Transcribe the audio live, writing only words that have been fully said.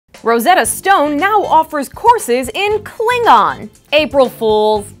Rosetta Stone now offers courses in Klingon. April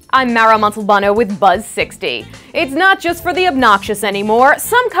Fools! I'm Mara Montalbano with Buzz60. It's not just for the obnoxious anymore.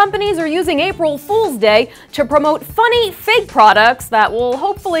 Some companies are using April Fool's Day to promote funny, fake products that will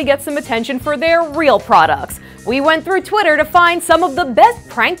hopefully get some attention for their real products. We went through Twitter to find some of the best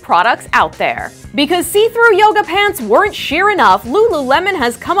prank products out there. Because see-through yoga pants weren't sheer enough, Lululemon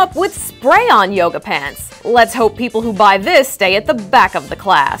has come up with spray-on yoga pants. Let's hope people who buy this stay at the back of the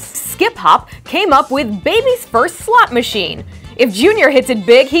class. Skip Hop came up with baby's first slot machine. If Junior hits it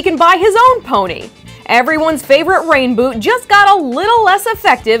big, he can buy his own pony. Everyone's favorite rain boot just got a little less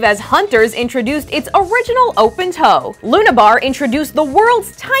effective as Hunters introduced its original open toe. Lunabar introduced the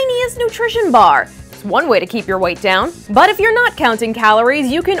world's tiniest nutrition bar. It's one way to keep your weight down. But if you're not counting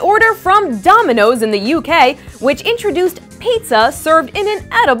calories, you can order from Domino's in the UK, which introduced pizza served in an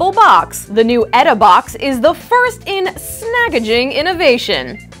edible box. The new Edibox is the first in snackaging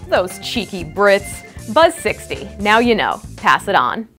innovation. Those cheeky Brits. Buzz60. Now you know. Pass it on.